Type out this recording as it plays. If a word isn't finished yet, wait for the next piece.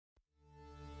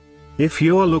If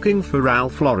you're looking for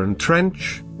Ralph Lauren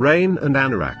trench, rain and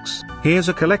anoraks, here's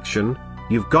a collection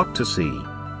you've got to see.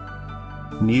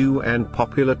 New and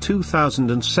popular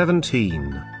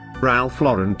 2017 Ralph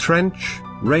Lauren trench,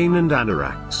 rain and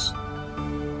anoraks.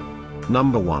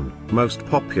 Number 1, most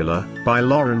popular, by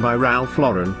Ralph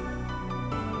Lauren.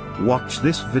 Watch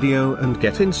this video and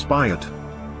get inspired.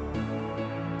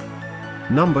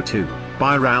 Number 2,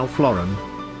 by Ralph Lauren.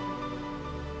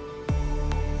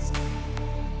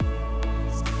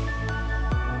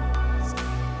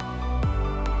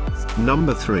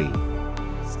 Number 3.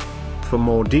 For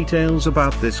more details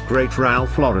about this great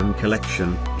Ralph Lauren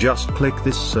collection, just click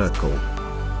this circle.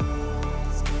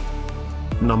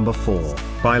 Number 4,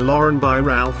 by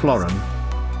Ralph Lauren.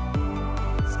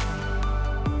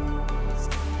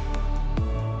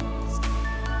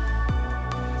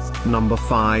 Number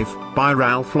 5, by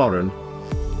Ralph Lauren.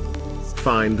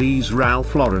 Find these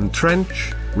Ralph Lauren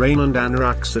trench, rain and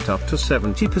anoraks at up to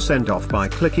 70% off by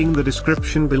clicking the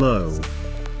description below.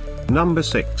 Number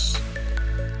 6.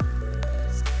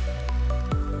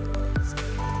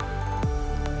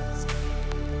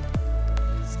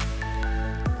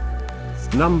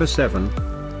 Number 7.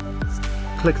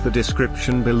 Click the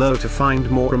description below to find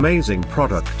more amazing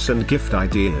products and gift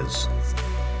ideas.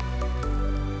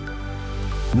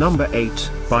 Number 8,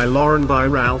 by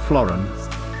Ralph Lauren.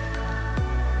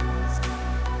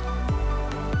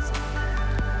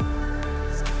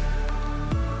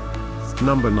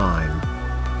 Number 9.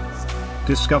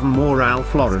 Discover more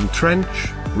Ralph Lauren trench,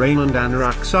 rain and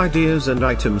anoraks ideas and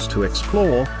items to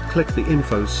explore, click the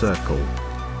info circle.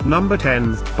 Number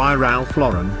 10, by Ralph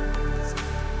Lauren.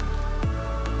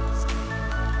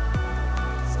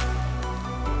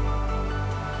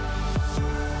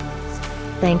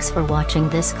 Thanks for watching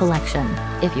this collection.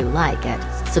 If you like it,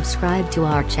 subscribe to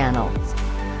our channel.